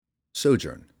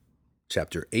Sojourn,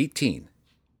 Chapter 18.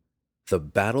 The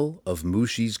Battle of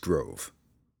Mushi's Grove.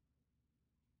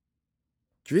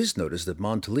 Driz noticed that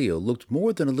Montaleo looked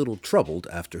more than a little troubled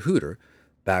after Hooter,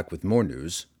 back with more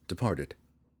news, departed.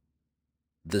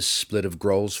 "This split of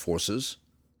Grohl's forces?"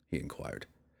 he inquired.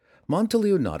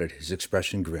 Montaleo nodded, his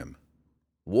expression grim.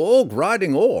 "Warg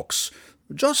riding orcs,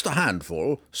 just a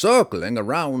handful, circling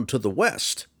around to the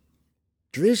west."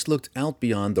 Driz looked out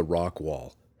beyond the rock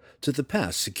wall, to the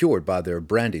pass secured by their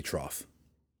brandy trough.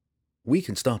 "We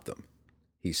can stop them,"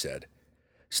 he said.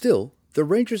 Still, the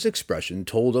ranger's expression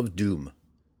told of doom.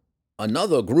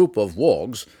 "Another group of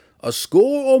wargs, a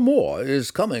score or more, is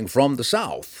coming from the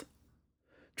south."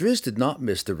 Driz did not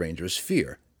miss the ranger's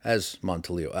fear, as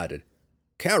Montaleo added.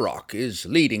 "Karok is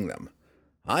leading them.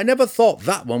 I never thought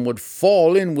that one would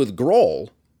fall in with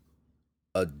Grohl."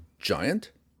 "A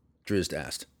giant?" Driz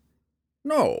asked.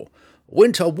 "No,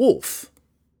 Winter Wolf,"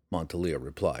 Montaleo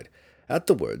replied. At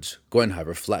the words,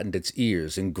 Gwenhwyvar flattened its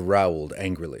ears and growled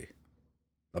angrily.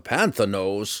 "A panther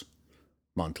knows,"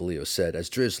 Montaleo said, as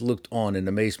Driz looked on in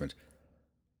amazement.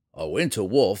 "A winter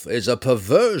wolf is a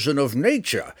perversion of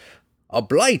nature, a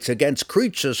blight against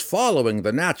creatures following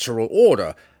the natural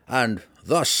order, and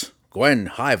thus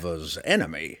Gwenhwyvar's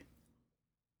enemy."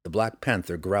 The Black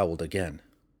Panther growled again.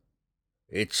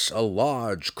 "It's a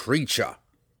large creature,"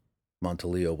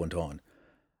 Montaleo went on,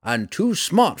 "and too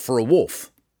smart for a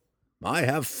wolf. I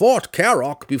have fought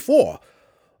Karok before.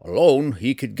 Alone,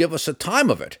 he could give us a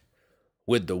time of it.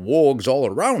 With the wargs all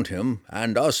around him,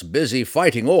 and us busy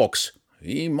fighting orcs,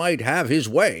 he might have his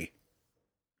way."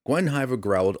 Gwenhwyvar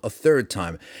growled a third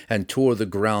time and tore the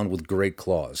ground with great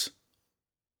claws.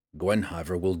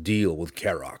 "Gwenhwyvar will deal with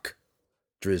Karok,"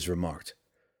 Driz remarked.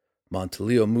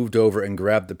 Montaleo moved over and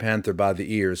grabbed the panther by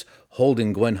the ears,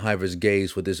 holding Gwenhwyvar's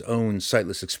gaze with his own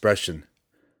sightless expression.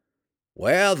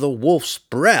 "Where the wolf's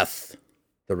breath,"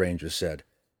 the ranger said.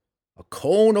 "A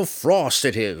cone of frost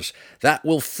it is, that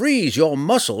will freeze your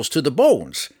muscles to the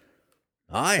bones.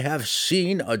 I have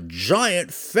seen a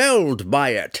giant felled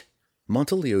by it."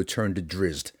 Montaleo turned to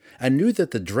Drizzt, and knew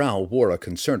that the drow wore a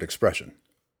concerned expression.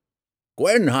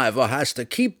 "Gwenhwyvar has to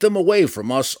keep them away from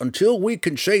us until we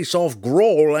can chase off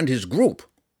Grohl and his group,"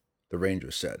 the ranger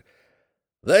said.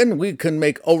 "Then we can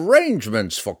make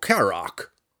arrangements for Karok."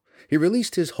 He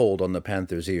released his hold on the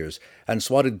panther's ears and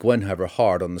swatted Gwenhwyvar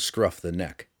hard on the scruff of the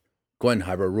neck.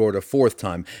 Gwenhwyvar roared a fourth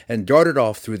time and darted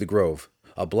off through the grove,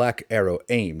 a black arrow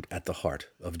aimed at the heart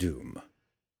of doom.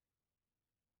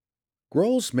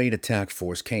 Grohl's main attack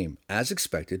force came, as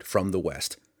expected, from the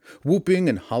west, whooping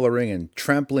and hollering and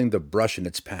trampling the brush in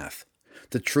its path.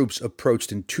 The troops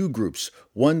approached in two groups,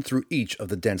 one through each of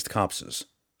the dense copses.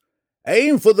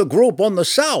 "Aim for the group on the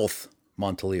south,"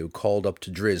 Montaleo called up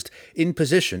to Drizzt, in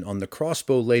position on the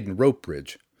crossbow-laden rope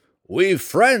bridge. "We've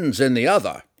friends in the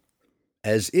other."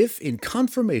 As if in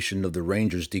confirmation of the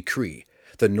ranger's decree,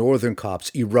 the northern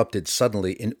copse erupted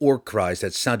suddenly in orc cries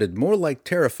that sounded more like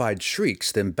terrified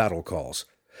shrieks than battle calls.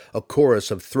 A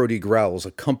chorus of throaty growls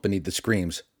accompanied the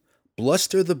screams.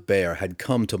 Bluster the bear had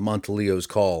come to Montaleo's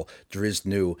call, Drizzt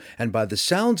knew, and by the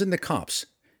sounds in the copse,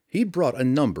 he brought a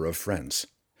number of friends.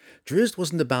 Drizzt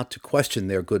wasn't about to question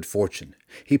their good fortune.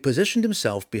 He positioned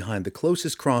himself behind the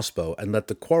closest crossbow and let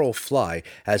the quarrel fly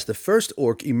as the first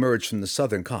orc emerged from the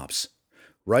southern copse.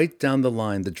 Right down the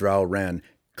line the drow ran,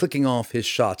 clicking off his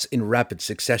shots in rapid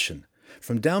succession.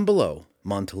 From down below,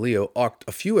 Montaleo arced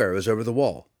a few arrows over the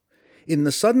wall. In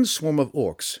the sudden swarm of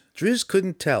orcs, Drizzt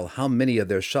couldn't tell how many of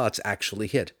their shots actually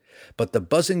hit, but the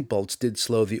buzzing bolts did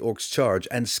slow the orcs' charge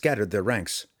and scattered their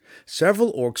ranks.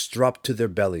 Several orcs dropped to their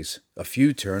bellies, a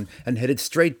few turned and headed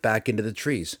straight back into the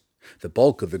trees. The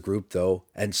bulk of the group, though,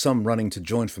 and some running to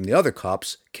join from the other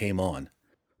copse, came on.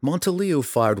 Montaleo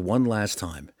fired one last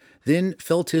time, then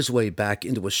felt his way back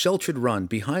into a sheltered run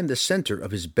behind the center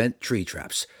of his bent tree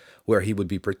traps, where he would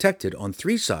be protected on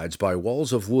three sides by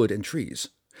walls of wood and trees.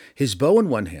 His bow in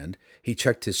one hand, he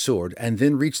checked his sword and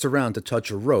then reached around to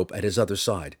touch a rope at his other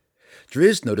side.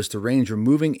 Drizzt noticed the ranger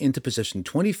moving into position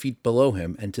 20 feet below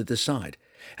him and to the side,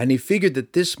 and he figured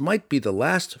that this might be the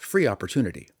last free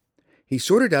opportunity. He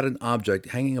sorted out an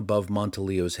object hanging above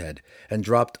Montaleo's head and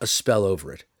dropped a spell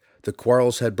over it. The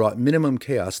quarrels had brought minimum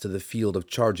chaos to the field of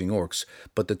charging orcs,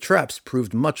 but the traps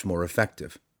proved much more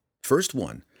effective. First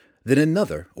one, then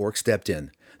another orc stepped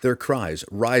in, their cries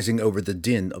rising over the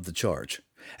din of the charge.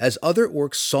 As other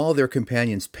orcs saw their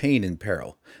companions' pain and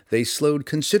peril, they slowed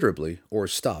considerably or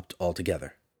stopped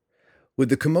altogether. With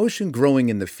the commotion growing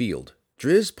in the field,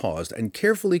 Drizzt paused and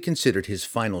carefully considered his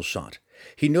final shot.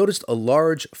 He noticed a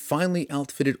large, finely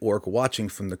outfitted orc watching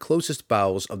from the closest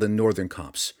boughs of the northern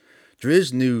copse.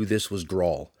 Drizzt knew this was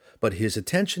Grohl, but his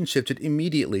attention shifted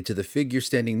immediately to the figure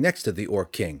standing next to the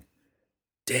Orc King.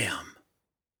 "Damn,"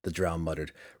 the drow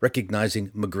muttered,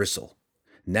 recognizing McGristle.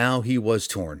 Now he was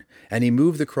torn, and he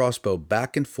moved the crossbow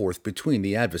back and forth between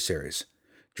the adversaries.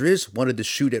 Driz wanted to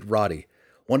shoot at Roddy,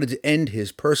 wanted to end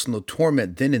his personal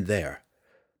torment then and there.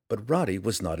 But Roddy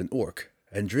was not an orc,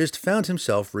 and Drizzt found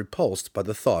himself repulsed by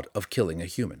the thought of killing a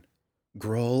human.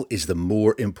 Grawl is the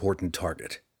more important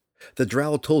target. The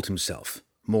drow told himself,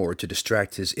 more to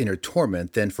distract his inner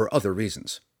torment than for other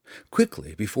reasons.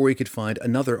 Quickly, before he could find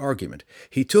another argument,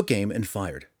 he took aim and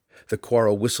fired. The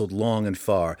quarrel whistled long and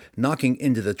far, knocking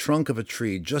into the trunk of a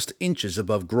tree just inches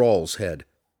above Grawl's head.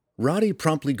 Roddy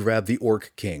promptly grabbed the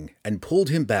Orc King and pulled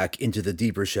him back into the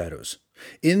deeper shadows.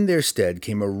 In their stead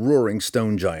came a roaring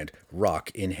stone giant,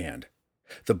 rock in hand.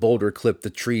 The boulder clipped the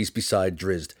trees beside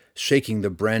Drizzt, shaking the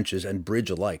branches and bridge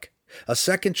alike. A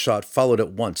second shot followed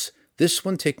at once, this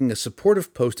one taking a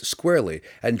supportive post squarely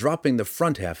and dropping the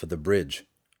front half of the bridge.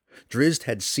 Drizzt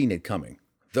had seen it coming,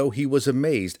 though he was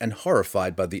amazed and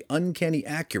horrified by the uncanny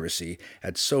accuracy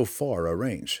at so far a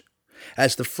range.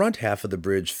 As the front half of the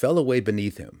bridge fell away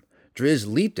beneath him, Drizzt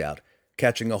leaped out,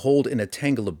 catching a hold in a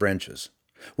tangle of branches.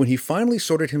 When he finally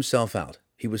sorted himself out,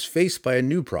 he was faced by a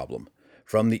new problem.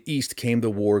 From the east came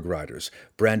the warg riders,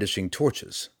 brandishing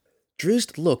torches.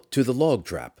 Drizzt looked to the log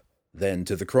trap, then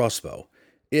to the crossbow.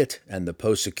 It and the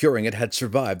post securing it had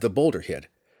survived the boulder hit,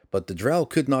 but the drow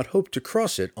could not hope to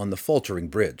cross it on the faltering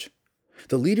bridge.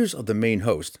 The leaders of the main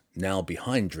host, now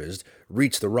behind Drizzt,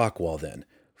 reached the rock wall then.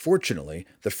 Fortunately,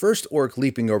 the first orc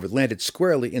leaping over landed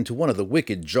squarely into one of the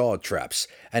wicked jaw traps,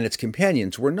 and its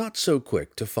companions were not so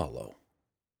quick to follow.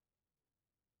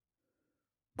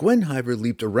 Gwenhwyvar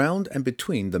leaped around and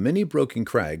between the many broken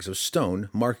crags of stone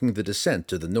marking the descent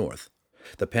to the north.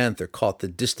 The panther caught the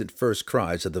distant first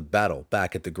cries of the battle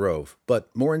back at the grove, but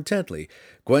more intently,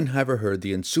 Gwenhwyvar heard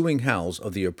the ensuing howls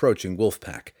of the approaching wolf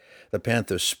pack. The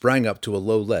panther sprang up to a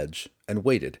low ledge and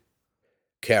waited.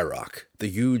 Karok, the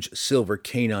huge silver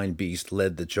canine beast,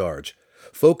 led the charge.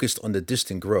 Focused on the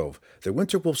distant grove, the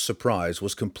winter wolf's surprise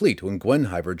was complete when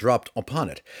Gwenhwyvar dropped upon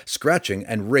it, scratching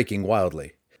and raking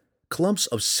wildly. Clumps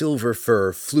of silver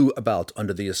fur flew about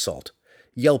under the assault.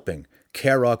 Yelping,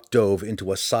 Karok dove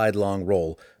into a sidelong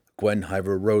roll.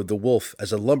 Gwenhwyvar rode the wolf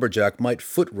as a lumberjack might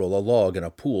foot-roll a log in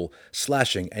a pool,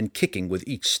 slashing and kicking with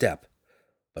each step.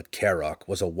 But Karok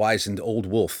was a wizened old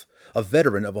wolf, a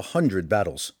veteran of 100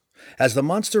 battles. As the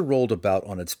monster rolled about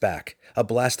on its back, a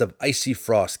blast of icy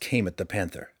frost came at the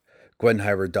panther.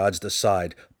 Gwenhwyvar dodged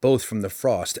aside, both from the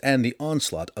frost and the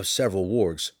onslaught of several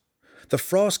wargs. The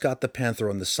frost got the panther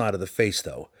on the side of the face,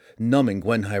 though, numbing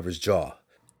Gwenhwyvar's jaw.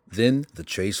 Then the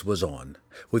chase was on,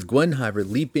 with Gwenhwyvar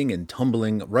leaping and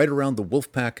tumbling right around the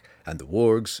wolf pack and the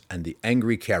wargs and the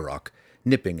angry Karok,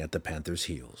 nipping at the panther's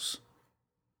heels.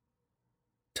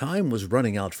 Time was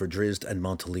running out for Drizzt and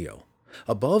Montaleo.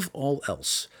 Above all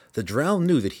else, the drow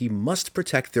knew that he must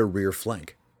protect their rear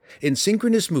flank. In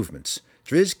synchronous movements,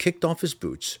 Drizzt kicked off his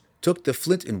boots, took the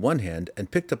flint in one hand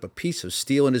and picked up a piece of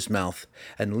steel in his mouth,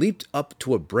 and leaped up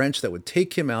to a branch that would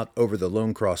take him out over the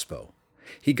lone crossbow.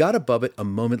 He got above it a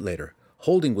moment later.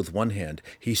 Holding with one hand,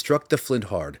 he struck the flint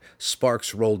hard.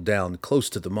 Sparks rolled down close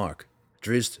to the mark.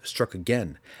 Drizzt struck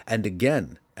again,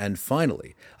 and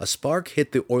finally, a spark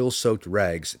hit the oil-soaked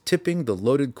rags, tipping the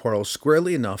loaded quarrel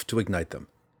squarely enough to ignite them.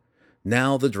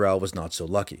 Now the drow was not so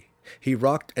lucky. He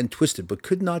rocked and twisted, but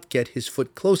could not get his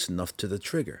foot close enough to the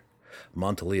trigger.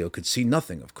 Montaleo could see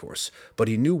nothing, of course, but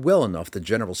he knew well enough the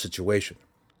general situation.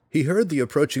 He heard the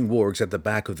approaching wargs at the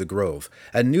back of the grove,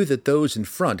 and knew that those in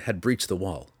front had breached the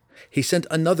wall. He sent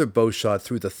another bowshot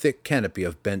through the thick canopy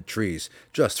of bent trees,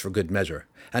 just for good measure,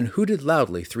 and hooted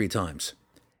loudly 3 times.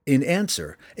 In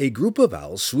answer, a group of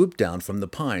owls swooped down from the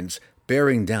pines,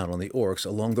 bearing down on the orcs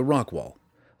along the rock wall.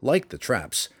 Like the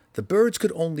traps, the birds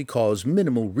could only cause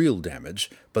minimal real damage,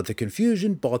 but the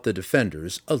confusion bought the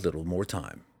defenders a little more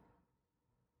time.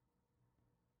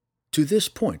 To this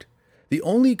point, the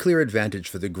only clear advantage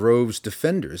for the grove's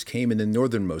defenders came in the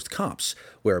northernmost copse,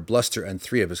 where Bluster and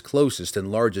 3 of his closest and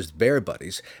largest bear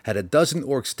buddies had a dozen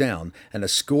orcs down and a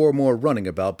score more running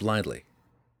about blindly.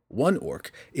 One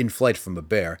orc, in flight from a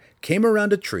bear, came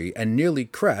around a tree and nearly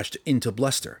crashed into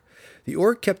Bluster. The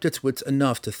orc kept its wits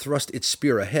enough to thrust its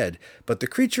spear ahead, but the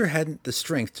creature hadn't the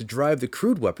strength to drive the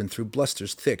crude weapon through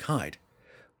Bluster's thick hide.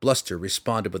 Bluster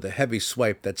responded with a heavy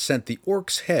swipe that sent the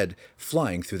orc's head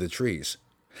flying through the trees.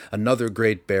 Another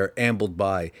great bear ambled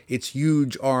by, its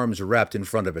huge arms wrapped in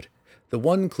front of it. The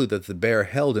one clue that the bear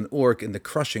held an orc in the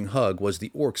crushing hug was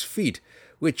the orc's feet,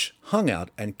 which hung out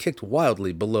and kicked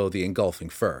wildly below the engulfing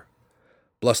fur.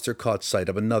 Bluster caught sight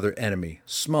of another enemy,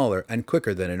 smaller and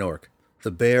quicker than an orc.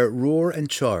 The bear roared and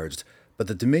charged, but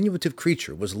the diminutive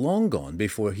creature was long gone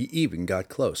before he even got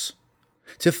close.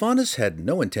 Tithonus had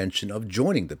no intention of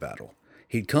joining the battle.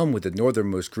 He'd come with the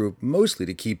northernmost group mostly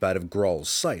to keep out of Graal's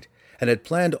sight, and had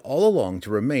planned all along to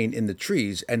remain in the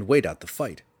trees and wait out the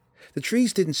fight. The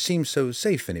trees didn't seem so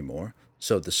safe anymore,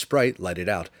 so the sprite lighted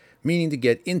out, meaning to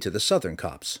get into the southern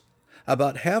copse.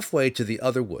 About halfway to the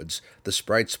other woods, the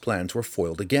sprite's plans were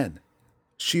foiled again.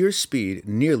 Sheer speed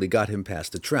nearly got him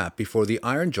past the trap before the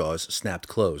iron jaws snapped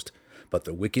closed, but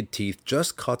the wicked teeth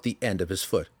just caught the end of his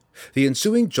foot. The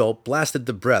ensuing jolt blasted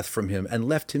the breath from him and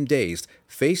left him dazed,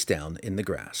 face down in the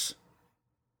grass.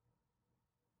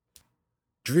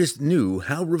 Drizzt knew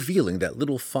how revealing that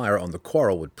little fire on the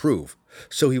quarrel would prove,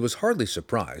 so he was hardly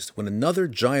surprised when another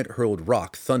giant-hurled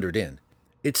rock thundered in.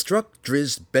 It struck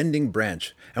Drizzt's bending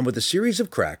branch, and with a series of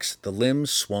cracks, the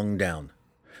limbs swung down.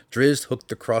 Drizzt hooked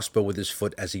the crossbow with his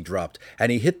foot as he dropped,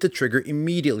 and he hit the trigger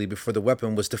immediately before the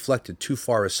weapon was deflected too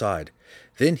far aside.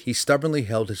 Then he stubbornly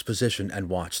held his position and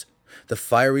watched. The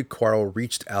fiery quarrel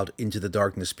reached out into the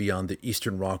darkness beyond the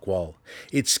eastern rock wall.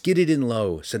 It skidded in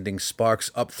low, sending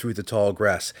sparks up through the tall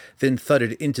grass, then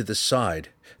thudded into the side,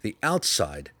 the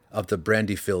outside, of the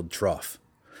brandy-filled trough.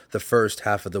 The first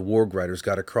half of the warg riders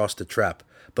got across the trap,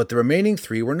 but the remaining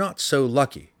 3 were not so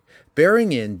lucky.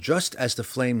 Bearing in just as the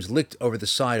flames licked over the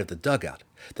side of the dugout,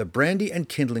 the brandy and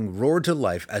kindling roared to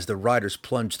life as the riders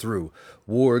plunged through.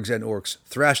 Wargs and orcs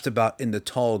thrashed about in the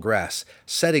tall grass,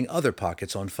 setting other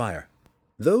pockets on fire.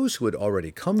 Those who had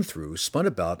already come through spun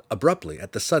about abruptly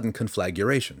at the sudden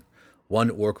conflagration. One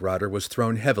orc rider was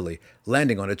thrown heavily,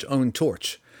 landing on its own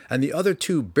torch, and the other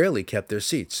 2 barely kept their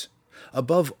seats.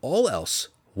 Above all else,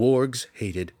 wargs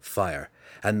hated fire,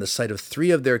 and the sight of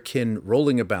 3 of their kin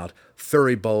rolling about,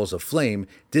 furry balls of flame,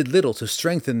 did little to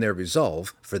strengthen their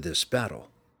resolve for this battle.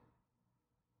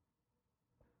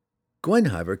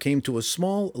 Gwenhwyvar came to a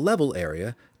small, level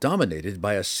area dominated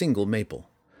by a single maple.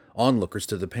 Onlookers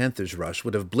to the panther's rush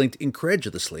would have blinked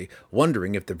incredulously,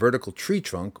 wondering if the vertical tree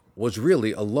trunk was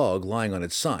really a log lying on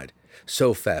its side.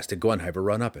 So fast did Gwenhwyvar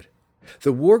run up it.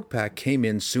 The warg pack came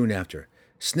in soon after,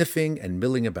 sniffing and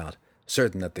milling about,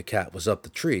 certain that the cat was up the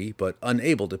tree, but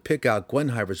unable to pick out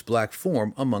Gwenhwyvar's black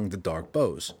form among the dark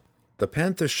boughs. The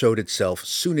panther showed itself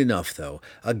soon enough, though,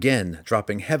 again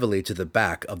dropping heavily to the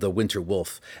back of the winter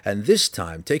wolf, and this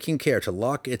time taking care to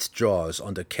lock its jaws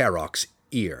onto Carrock's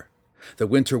ear. The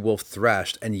winter wolf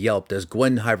thrashed and yelped as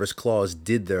Gwenhwyvar's claws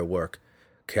did their work.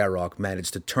 Carrock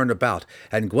managed to turn about,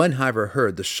 and Gwenhwyvar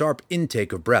heard the sharp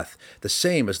intake of breath, the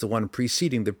same as the one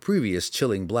preceding the previous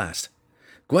chilling blast.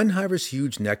 Gwenhwyvar's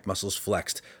huge neck muscles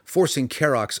flexed, forcing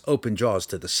Carrock's open jaws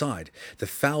to the side. The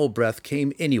foul breath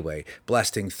came anyway,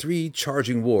 blasting 3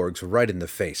 charging wargs right in the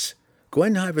face.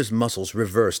 Gwenhwyvar's muscles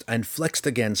reversed and flexed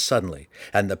again suddenly,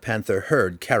 and the panther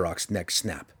heard Carrock's neck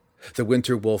snap. The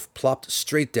winter wolf plopped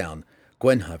straight down,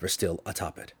 Gwenhwyvar still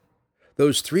atop it.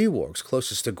 Those 3 wargs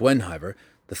closest to Gwenhwyvar,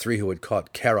 the 3 who had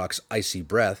caught Carrock's icy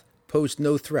breath, posed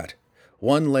no threat.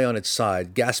 One lay on its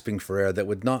side, gasping for air that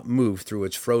would not move through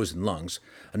its frozen lungs.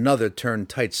 Another turned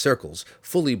tight circles,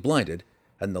 fully blinded,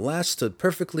 and the last stood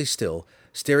perfectly still,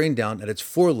 staring down at its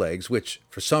 4 legs, which,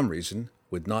 for some reason,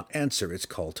 would not answer its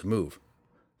call to move.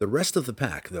 The rest of the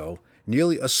pack, though,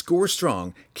 nearly a score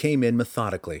strong, came in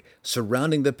methodically,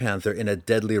 surrounding the panther in a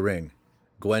deadly ring.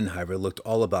 Gwenhwyvar looked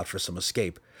all about for some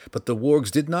escape, but the wargs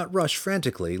did not rush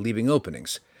frantically, leaving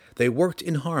openings. They worked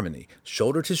in harmony,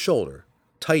 shoulder to shoulder,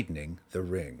 tightening the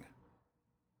ring.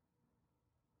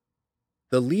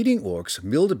 The leading orcs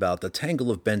milled about the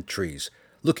tangle of bent trees,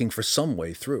 looking for some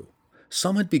way through.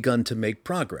 Some had begun to make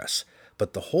progress,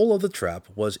 but the whole of the trap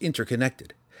was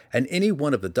interconnected, and any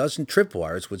one of the dozen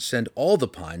tripwires would send all the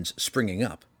pines springing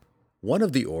up. One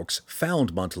of the orcs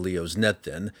found Monteleo's net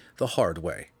then, the hard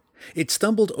way. It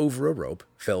stumbled over a rope,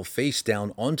 fell face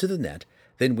down onto the net,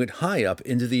 then went high up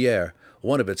into the air,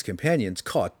 one of its companions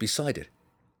caught beside it.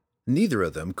 Neither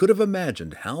of them could have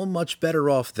imagined how much better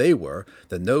off they were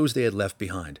than those they had left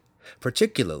behind,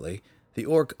 particularly the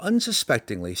orc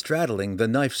unsuspectingly straddling the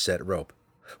knife-set rope.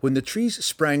 When the trees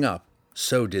sprang up,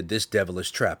 so did this devilish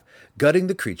trap, gutting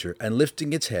the creature and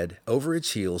lifting its head over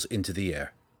its heels into the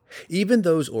air. Even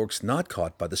those orcs not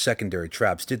caught by the secondary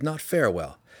traps did not fare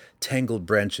well. Tangled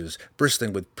branches,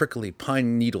 bristling with prickly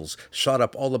pine needles, shot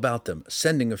up all about them,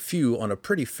 sending a few on a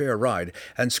pretty fair ride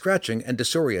and scratching and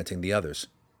disorienting the others.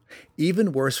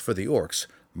 Even worse for the orcs,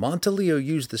 Monteleo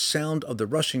used the sound of the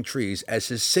rushing trees as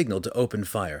his signal to open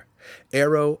fire.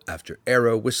 Arrow after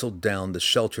arrow whistled down the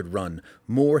sheltered run,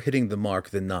 more hitting the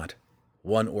mark than not.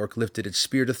 One orc lifted its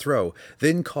spear to throw,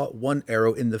 then caught one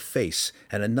arrow in the face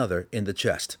and another in the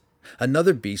chest.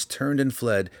 Another beast turned and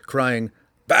fled, crying,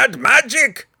 Bad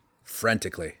magic!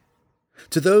 Frantically.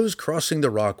 To those crossing the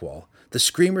rock wall, the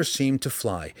screamer seemed to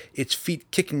fly, its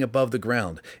feet kicking above the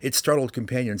ground. Its startled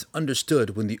companions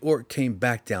understood when the orc came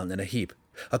back down in a heap,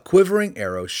 a quivering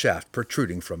arrow shaft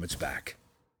protruding from its back.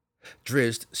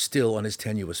 Drizzt, still on his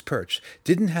tenuous perch,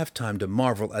 didn't have time to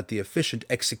marvel at the efficient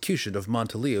execution of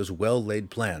Monteleo's well-laid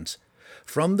plans.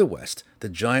 From the west, the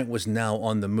giant was now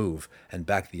on the move, and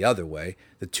back the other way,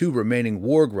 the two remaining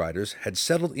warg riders had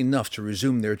settled enough to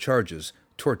resume their charges,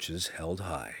 torches held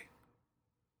high.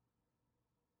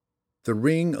 The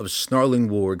ring of snarling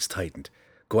wargs tightened.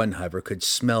 Gwenhwyvar could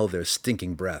smell their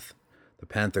stinking breath. The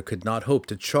panther could not hope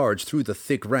to charge through the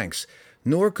thick ranks,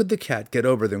 nor could the cat get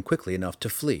over them quickly enough to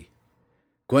flee.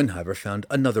 Gwenhwyvar found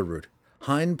another route.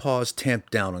 Hind paws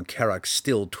tamped down on Carrock's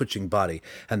still twitching body,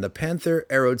 and the panther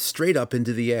arrowed straight up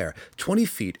into the air, 20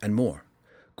 feet and more.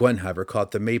 Gwenhwyvar caught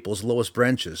the maple's lowest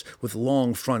branches with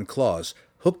long front claws,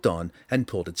 hooked on, and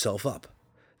pulled itself up.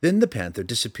 Then the panther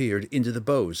disappeared into the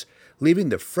boughs, leaving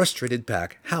the frustrated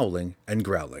pack howling and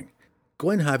growling.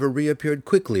 Gwenhwyvar reappeared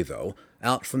quickly, though,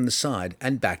 out from the side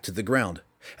and back to the ground,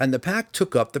 and the pack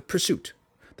took up the pursuit.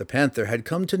 The panther had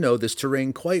come to know this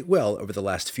terrain quite well over the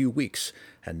last few weeks,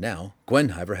 and now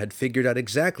Gwenhwyvar had figured out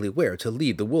exactly where to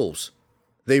lead the wolves.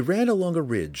 They ran along a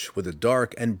ridge with a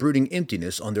dark and brooding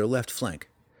emptiness on their left flank.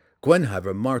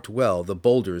 Gwenhwyvar marked well the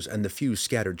boulders and the few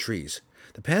scattered trees.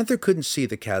 The panther couldn't see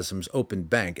the chasm's open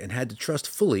bank and had to trust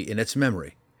fully in its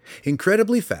memory.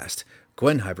 Incredibly fast,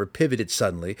 Gwenhwyvar pivoted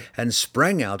suddenly and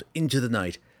sprang out into the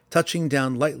night, touching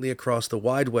down lightly across the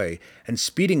wide way and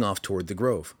speeding off toward the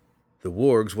grove. The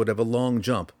wargs would have a long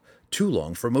jump, too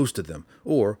long for most of them,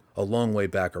 or a long way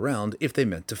back around if they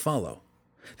meant to follow.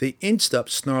 They inched up,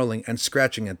 snarling and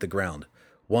scratching at the ground.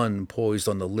 One, poised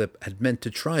on the lip, had meant to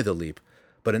try the leap,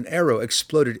 but an arrow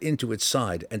exploded into its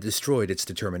side and destroyed its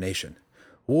determination.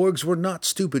 Wargs were not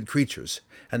stupid creatures,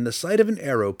 and the sight of an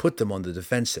arrow put them on the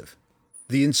defensive.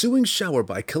 The ensuing shower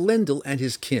by Calendil and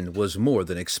his kin was more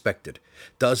than expected.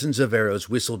 Dozens of arrows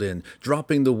whistled in,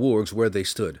 dropping the wargs where they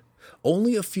stood.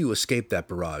 Only a few escaped that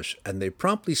barrage, and they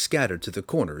promptly scattered to the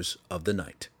corners of the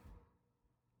night.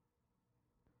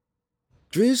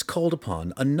 Drizzt called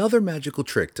upon another magical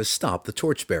trick to stop the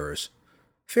torchbearers.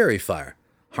 Fairy fire,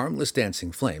 harmless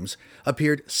dancing flames,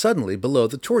 appeared suddenly below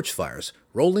the torch fires,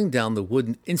 rolling down the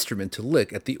wooden instrument to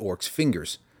lick at the orcs'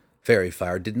 fingers. Fairy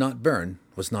fire did not burn,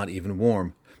 was not even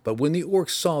warm, but when the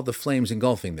orcs saw the flames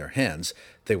engulfing their hands,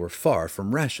 they were far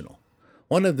from rational.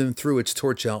 One of them threw its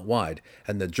torch out wide,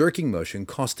 and the jerking motion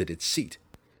cost it its seat.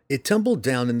 It tumbled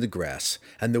down in the grass,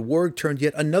 and the warg turned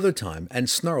yet another time and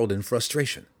snarled in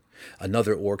frustration.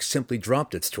 Another orc simply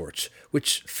dropped its torch,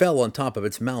 which fell on top of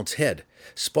its mount's head.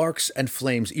 Sparks and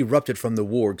flames erupted from the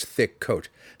warg's thick coat,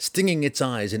 stinging its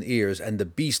eyes and ears, and the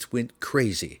beast went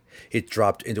crazy. It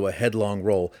dropped into a headlong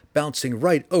roll, bouncing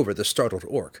right over the startled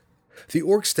orc. The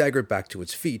orc staggered back to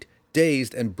its feet,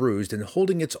 dazed and bruised and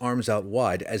holding its arms out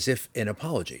wide as if in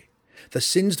apology. The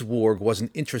singed warg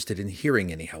wasn't interested in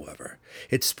hearing any, however.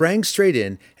 It sprang straight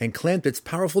in and clamped its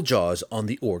powerful jaws on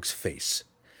the orc's face.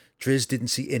 Drizzt didn't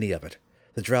see any of it.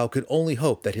 The drow could only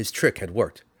hope that his trick had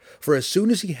worked, for as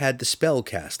soon as he had the spell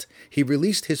cast, he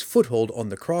released his foothold on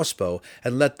the crossbow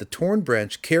and let the torn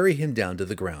branch carry him down to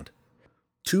the ground.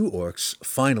 Two orcs,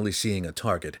 finally seeing a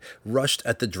target, rushed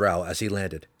at the drow as he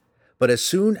landed. But as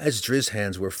soon as Drizzt's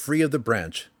hands were free of the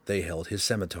branch, they held his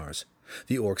scimitars.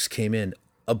 The orcs came in,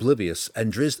 oblivious,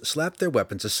 and Drizzt slapped their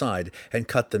weapons aside and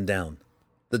cut them down.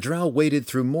 The drow waded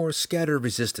through more scattered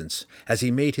resistance as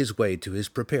he made his way to his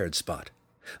prepared spot.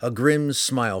 A grim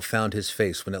smile found his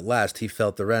face when at last he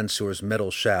felt the Ransur's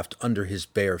metal shaft under his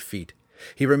bare feet.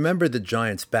 He remembered the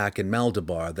giant's back in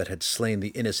Maldabar that had slain the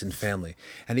innocent family,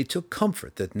 and he took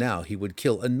comfort that now he would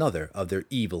kill another of their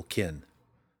evil kin.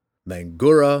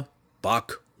 "Mangura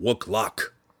Bak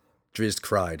Wuklak," Drizzt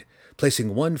cried,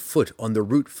 placing one foot on the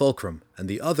root fulcrum and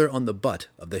the other on the butt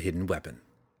of the hidden weapon.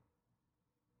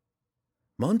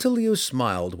 Monteleo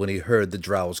smiled when he heard the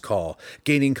drow's call,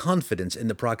 gaining confidence in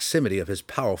the proximity of his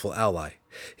powerful ally.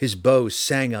 His bow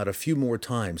sang out a few more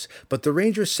times, but the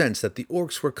ranger sensed that the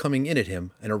orcs were coming in at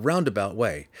him in a roundabout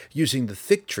way, using the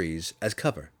thick trees as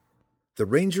cover. The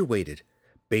ranger waited,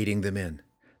 baiting them in.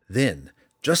 Then,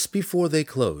 just before they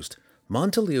closed,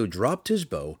 Monteleo dropped his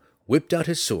bow, whipped out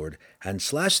his sword, and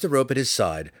slashed the rope at his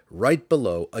side right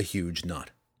below a huge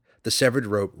knot. The severed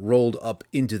rope rolled up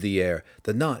into the air,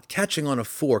 the knot catching on a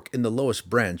fork in the lowest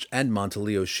branch, and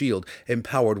Monteleo's shield,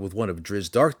 empowered with one of Drizzt's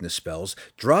darkness spells,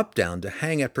 dropped down to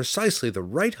hang at precisely the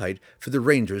right height for the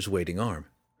ranger's waiting arm.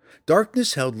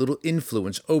 Darkness held little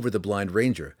influence over the blind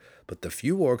ranger, But the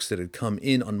few orcs that had come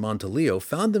in on Montaleo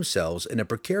found themselves in a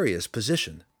precarious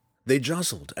position. They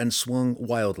jostled and swung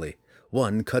wildly.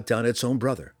 One cut down its own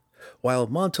brother, while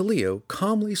Montaleo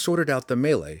calmly sorted out the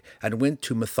melee and went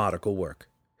to methodical work.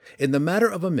 In the matter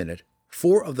of a minute,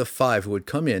 4 of the 5 who had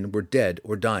come in were dead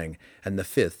or dying, and the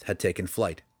 5th had taken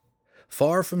flight.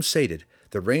 Far from sated,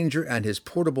 the ranger and his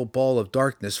portable ball of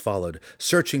darkness followed,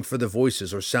 searching for the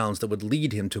voices or sounds that would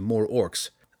lead him to more orcs.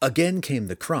 Again came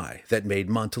the cry that made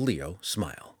Montaleo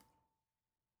smile.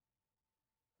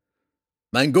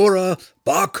 Mangora,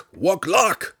 Bak,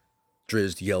 Wuklak!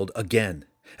 Drizzt yelled again.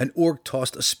 An orc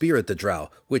tossed a spear at the drow,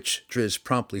 which Drizzt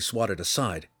promptly swatted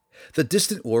aside. The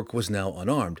distant orc was now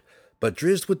unarmed, but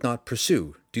Drizzt would not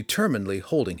pursue, determinedly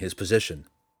holding his position.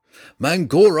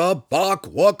 Mangora, Bak,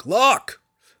 Wuklak!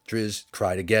 Drizzt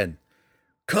cried again.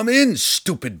 Come in,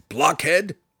 stupid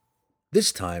blockhead!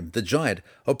 This time the giant,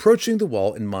 approaching the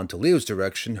wall in Montaleo's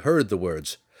direction, heard the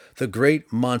words. The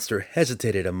great monster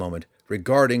hesitated a moment,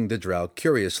 regarding the drow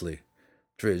curiously.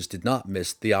 Drizzt did not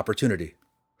miss the opportunity.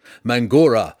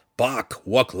 Mangora, Bak,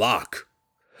 Wuklak!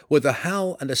 With a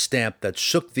howl and a stamp that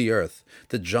shook the earth,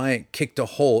 the giant kicked a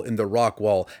hole in the rock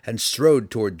wall and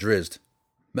strode toward Drizzt.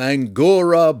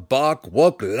 Mangora, Bak,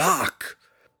 Wuklak!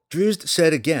 Drizzt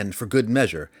said again for good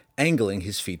measure, angling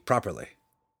his feet properly.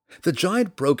 The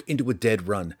giant broke into a dead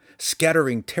run,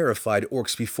 scattering terrified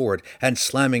orcs before it and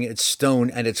slamming its stone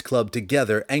and its club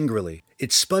together angrily.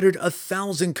 It sputtered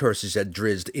 1,000 curses at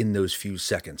Drizzt in those few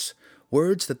seconds,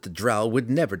 words that the drow would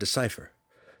never decipher.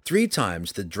 3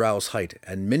 times the drow's height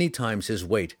and many times his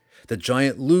weight, the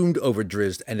giant loomed over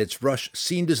Drizzt, and its rush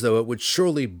seemed as though it would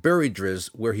surely bury Drizzt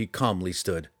where he calmly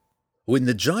stood. When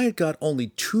the giant got only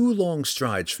 2 long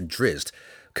strides from Drizzt,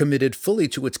 committed fully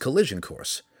to its collision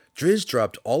course, Drizzt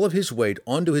dropped all of his weight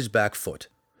onto his back foot.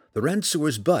 The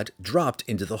Ransur's butt dropped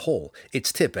into the hole,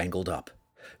 its tip angled up.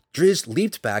 Drizzt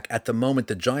leaped back at the moment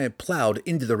the giant plowed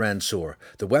into the Ransur.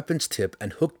 The weapon's tip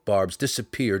and hooked barbs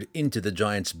disappeared into the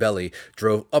giant's belly,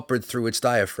 drove upward through its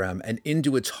diaphragm and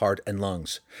into its heart and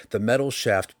lungs. The metal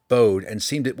shaft bowed and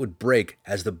seemed it would break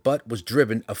as the butt was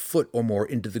driven a foot or more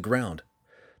into the ground.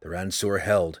 The Ransur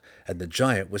held, and the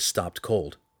giant was stopped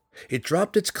cold. It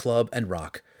dropped its club and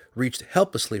rock, reached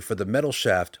helplessly for the metal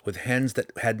shaft with hands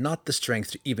that had not the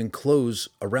strength to even close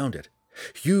around it.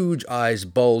 Huge eyes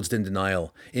bulged in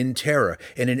denial, in terror,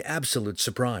 and in absolute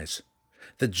surprise.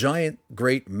 The giant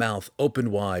great mouth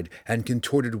opened wide and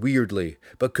contorted weirdly,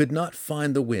 but could not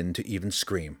find the wind to even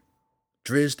scream.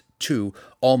 Drizzt, too,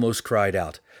 almost cried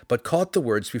out, but caught the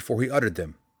words before he uttered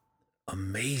them.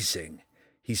 "Amazing,"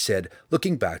 he said,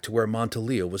 looking back to where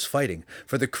Montaleo was fighting,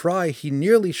 for the cry he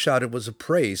nearly shouted was a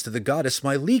praise to the goddess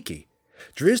Myliki.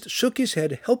 Drizzt shook his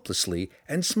head helplessly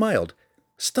and smiled,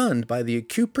 stunned by the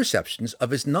acute perceptions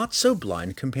of his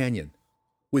not-so-blind companion.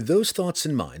 With those thoughts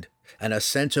in mind, and a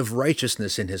sense of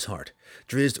righteousness in his heart,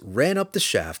 Drizzt ran up the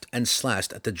shaft and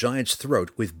slashed at the giant's throat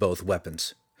with both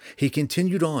weapons. He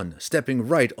continued on, stepping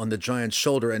right on the giant's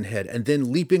shoulder and head, and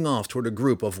then leaping off toward a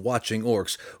group of watching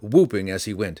orcs, whooping as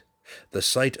he went. The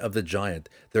sight of the giant,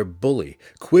 their bully,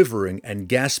 quivering and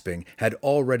gasping, had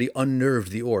already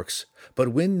unnerved the orcs. But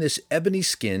when this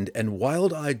ebony-skinned and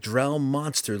wild-eyed drow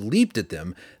monster leaped at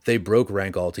them, they broke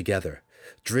rank altogether.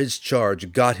 Drizzt's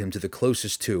charge got him to the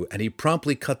closest 2, and he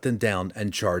promptly cut them down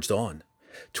and charged on.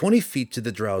 20 feet to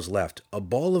the drow's left, a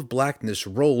ball of blackness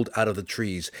rolled out of the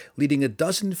trees, leading a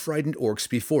dozen frightened orcs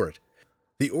before it.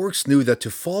 The orcs knew that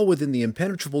to fall within the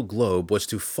impenetrable globe was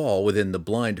to fall within the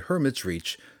blind hermit's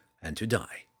reach, and to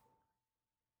die.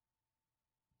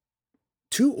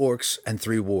 2 orcs and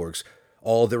 3 wargs,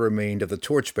 all that remained of the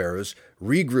torchbearers,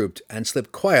 regrouped and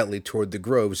slipped quietly toward the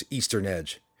grove's eastern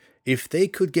edge. If they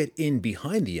could get in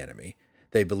behind the enemy,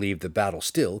 they believed the battle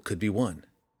still could be won.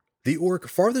 The orc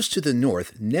farthest to the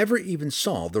north never even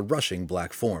saw the rushing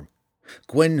black form.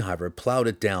 Gwenhwyvar plowed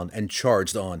it down and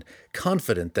charged on,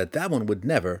 confident that that one would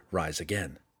never rise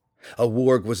again. A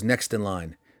warg was next in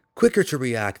line. Quicker to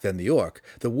react than the orc,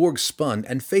 the warg spun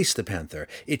and faced the panther,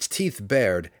 its teeth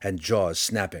bared and jaws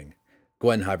snapping.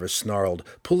 Gwenhwyvar snarled,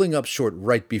 pulling up short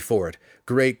right before it.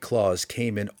 Great claws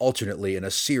came in alternately in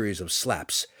a series of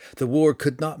slaps. The warg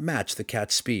could not match the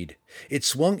cat's speed. It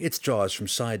swung its jaws from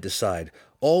side to side,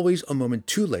 always a moment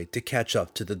too late to catch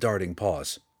up to the darting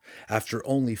paws. After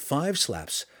only 5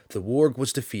 slaps, the warg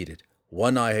was defeated.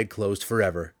 One eye had closed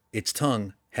forever, its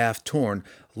tongue, half torn,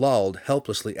 lolled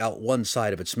helplessly out one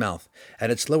side of its mouth,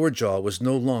 and its lower jaw was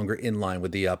no longer in line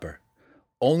with the upper.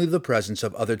 Only the presence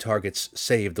of other targets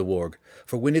saved the warg,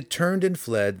 for when it turned and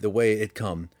fled the way it had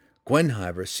come,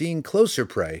 Gwenhwyvar, seeing closer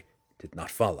prey, did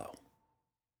not follow.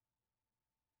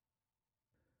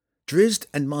 Drizzt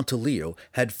and Montaleo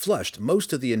had flushed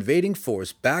most of the invading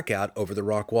force back out over the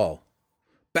rock wall.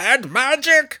 "Bad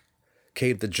magic!"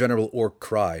 caved the general orc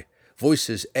cry,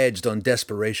 voices edged on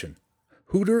desperation.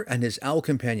 Hooter and his owl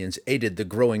companions aided the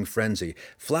growing frenzy,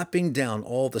 flapping down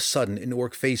all of a sudden in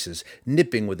orc faces,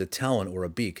 nipping with a talon or a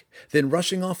beak, then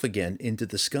rushing off again into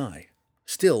the sky.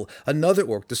 Still, another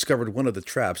orc discovered one of the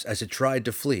traps as it tried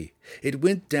to flee. It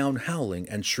went down howling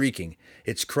and shrieking,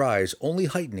 its cries only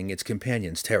heightening its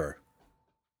companion's terror.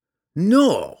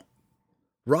 "No!"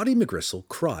 Roddy McGristle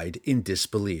cried in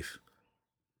disbelief.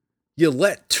 "You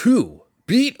let two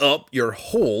beat up your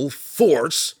whole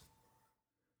force?"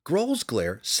 Grall's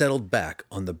glare settled back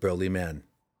on the burly man.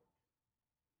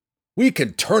 "We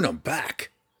can turn 'em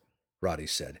back," Roddy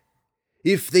said.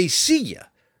 "If they see you,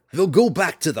 they'll go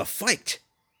back to the fight."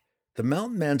 The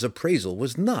mountain man's appraisal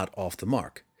was not off the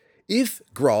mark. If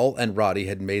Grall and Roddy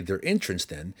had made their entrance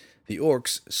then, the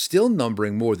orcs, still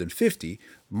numbering more than 50,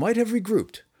 might have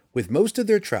regrouped. With most of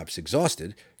their traps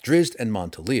exhausted, Drizzt and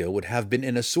Montaleo would have been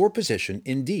in a sore position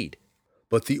indeed.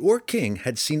 But the Orc King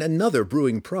had seen another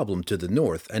brewing problem to the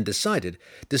north and decided,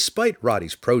 despite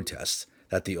Roddy's protests,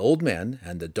 that the old man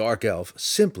and the dark elf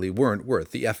simply weren't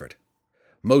worth the effort.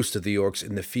 Most of the orcs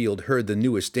in the field heard the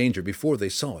newest danger before they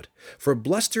saw it, for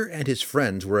Bluster and his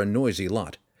friends were a noisy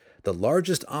lot. The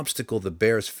largest obstacle the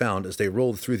bears found as they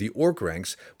rolled through the orc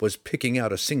ranks was picking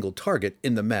out a single target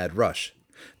in the mad rush.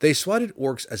 They swatted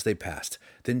orcs as they passed,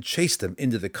 then chased them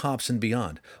into the copse and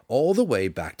beyond, all the way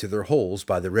back to their holes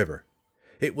by the river.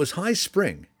 It was high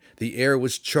spring. The air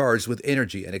was charged with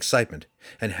energy and excitement,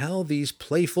 and how these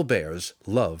playful bears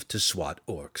loved to swat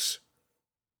orcs.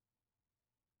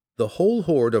 The whole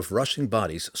horde of rushing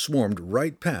bodies swarmed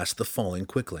right past the falling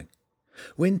quickling.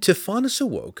 When Tithonus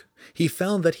awoke, he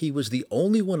found that he was the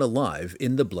only one alive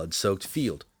in the blood-soaked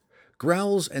field.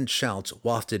 Growls and shouts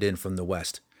wafted in from the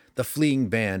west. The fleeing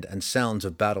band and sounds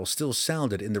of battle still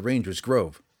sounded in the Ranger's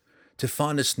Grove.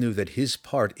 Tithonus knew that his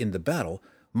part in the battle,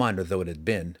 minor though it had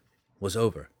been, was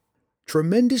over.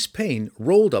 Tremendous pain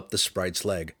rolled up the sprite's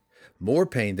leg, more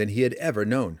pain than he had ever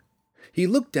known. He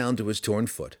looked down to his torn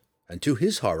foot, and to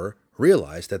his horror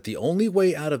realized that the only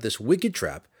way out of this wicked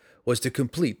trap was to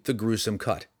complete the gruesome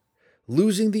cut,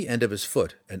 losing the end of his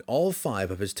foot and all 5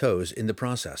 of his toes in the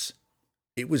process.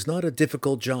 It was not a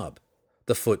difficult job.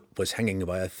 The foot was hanging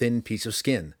by a thin piece of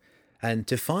skin, and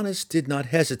Tithonus did not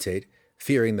hesitate,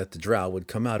 fearing that the drow would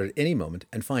come out at any moment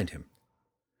and find him.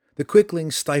 The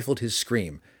quickling stifled his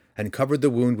scream and covered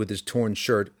the wound with his torn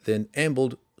shirt, then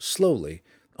ambled slowly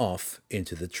off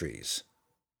into the trees.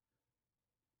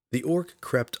 The orc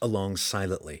crept along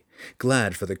silently,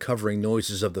 glad for the covering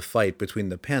noises of the fight between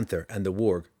the panther and the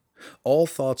warg. All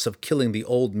thoughts of killing the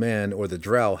old man or the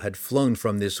drow had flown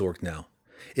from this orc now.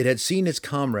 It had seen its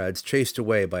comrades chased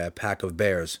away by a pack of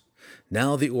bears.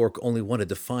 Now the orc only wanted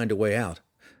to find a way out.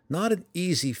 Not an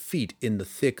easy feat in the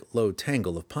thick, low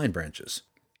tangle of pine branches.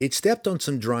 It stepped on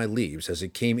some dry leaves as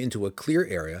it came into a clear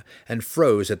area and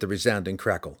froze at the resounding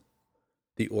crackle.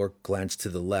 The orc glanced to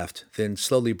the left, then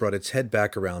slowly brought its head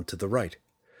back around to the right.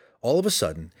 All of a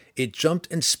sudden, it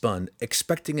jumped and spun,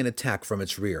 expecting an attack from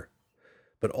its rear.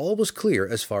 But all was clear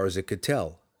as far as it could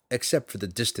tell. Except for the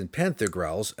distant panther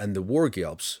growls and the warg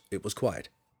yelps, it was quiet.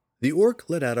 The orc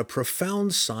let out a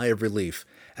profound sigh of relief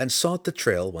and sought the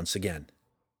trail once again.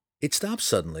 It stopped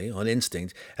suddenly, on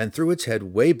instinct, and threw its head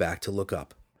way back to look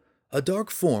up. A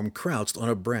dark form crouched on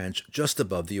a branch just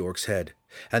above the orc's head,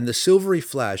 and the silvery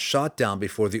flash shot down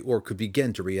before the orc could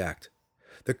begin to react.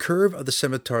 The curve of the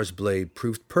scimitar's blade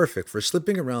proved perfect for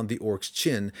slipping around the orc's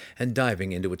chin and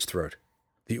diving into its throat.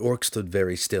 The orc stood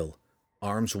very still,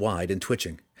 arms wide and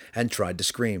twitching, and tried to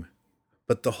scream.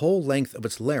 But the whole length of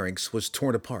its larynx was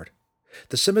torn apart.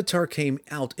 The scimitar came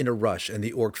out in a rush, and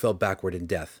the orc fell backward in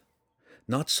death.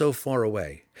 Not so far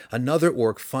away, another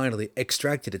orc finally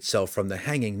extracted itself from the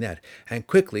hanging net and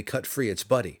quickly cut free its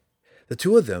buddy. The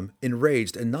two of them,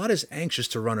 enraged and not as anxious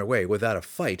to run away without a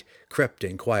fight, crept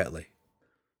in quietly.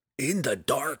 "In the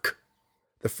dark,"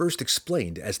 the first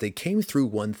explained as they came through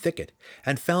one thicket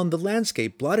and found the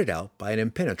landscape blotted out by an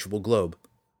impenetrable globe.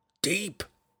 "Deep."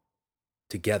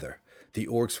 Together, the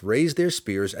orcs raised their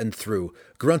spears and threw,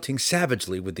 grunting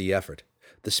savagely with the effort.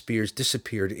 The spears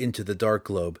disappeared into the dark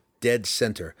globe, dead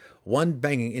center, one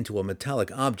banging into a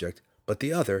metallic object, but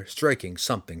the other striking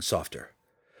something softer.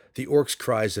 The orcs'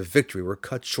 cries of victory were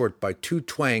cut short by 2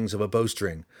 twangs of a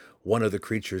bowstring. One of the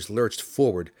creatures lurched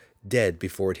forward, dead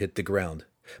before it hit the ground,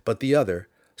 but the other,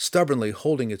 stubbornly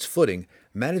holding its footing,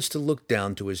 managed to look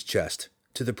down to his chest,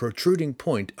 to the protruding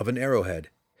point of an arrowhead.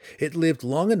 It lived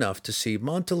long enough to see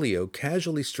Montaleo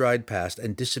casually stride past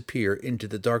and disappear into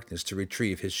the darkness to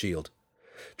retrieve his shield.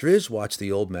 Driz watched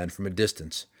the old man from a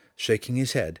distance, shaking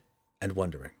his head and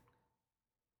wondering.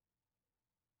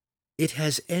 "It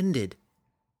has ended,"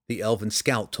 the elven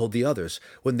scout told the others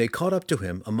when they caught up to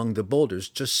him among the boulders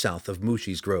just south of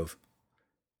Mushi's grove.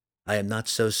 "I am not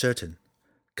so certain,"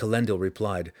 Kalendil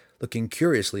replied, looking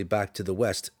curiously back to the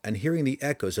west and hearing the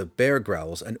echoes of bear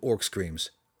growls and orc screams.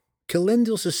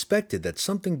 Kalendil suspected that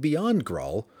something beyond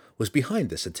Grawl was behind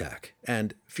this attack,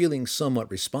 and, feeling somewhat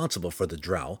responsible for the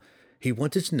drow, he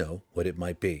wanted to know what it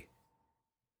might be.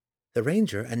 "The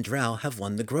ranger and drow have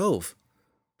won the grove,"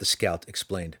 the scout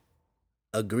explained.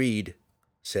 "Agreed,"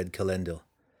 said Kalendil.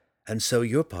 "And so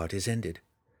your part is ended.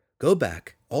 Go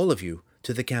back, all of you,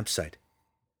 to the campsite."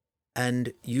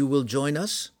 "And you will join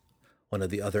us?" one of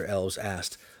the other elves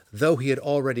asked, though he had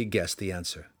already guessed the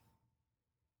answer.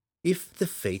 "If the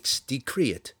fates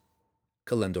decree it,"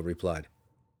 Kalendil replied.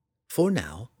 "For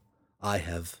now, I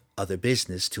have other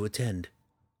business to attend."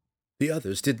 The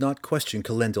others did not question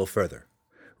Kalendil further.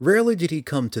 Rarely did he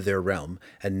come to their realm,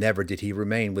 and never did he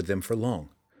remain with them for long.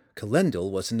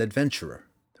 Kalendil was an adventurer.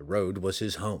 The road was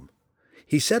his home.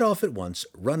 He set off at once,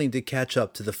 running to catch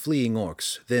up to the fleeing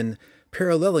orcs, then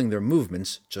paralleling their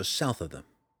movements just south of them.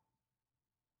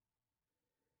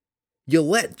 "You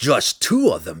let just 2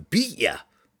 of them beat ya,"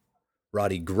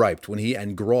 Roddy griped when he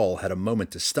and Grawl had a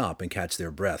moment to stop and catch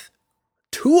their breath.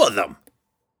 2 of them!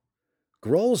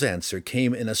 Grawl's answer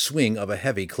came in a swing of a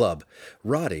heavy club.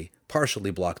 Roddy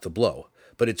partially blocked the blow,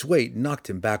 but its weight knocked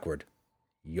him backward.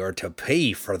 "You're to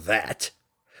pay for that,"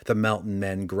 the mountain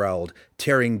man growled,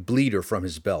 tearing Bleeder from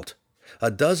his belt.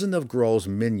 A dozen of Grawl's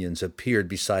minions appeared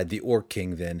beside the Orc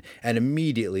King then, and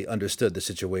immediately understood the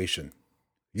situation.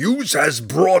 "Yous has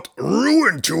brought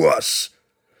ruin to us,"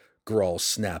 Grawl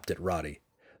snapped at Roddy.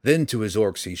 Then to his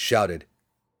orcs he shouted,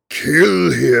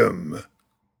 "Kill him!"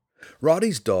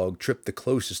 Roddy's dog tripped the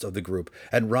closest of the group,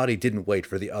 and Roddy didn't wait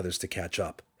for the others to catch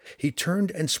up. He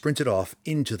turned and sprinted off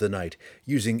into the night,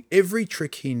 using every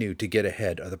trick he knew to get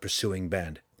ahead of the pursuing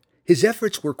band. His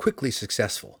efforts were quickly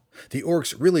successful. The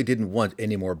orcs really didn't want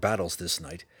any more battles this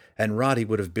night, and Roddy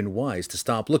would have been wise to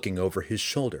stop looking over his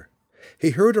shoulder.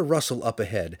 He heard a rustle up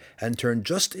ahead and turned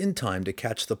just in time to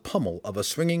catch the pummel of a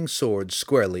swinging sword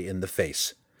squarely in the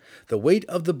face. The weight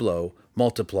of the blow,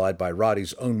 multiplied by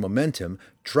Roddy's own momentum,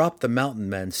 dropped the mountain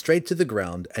man straight to the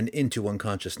ground and into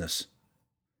unconsciousness.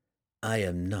 "I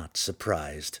am not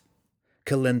surprised,"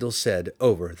 Kalendil said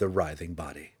over the writhing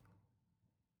body.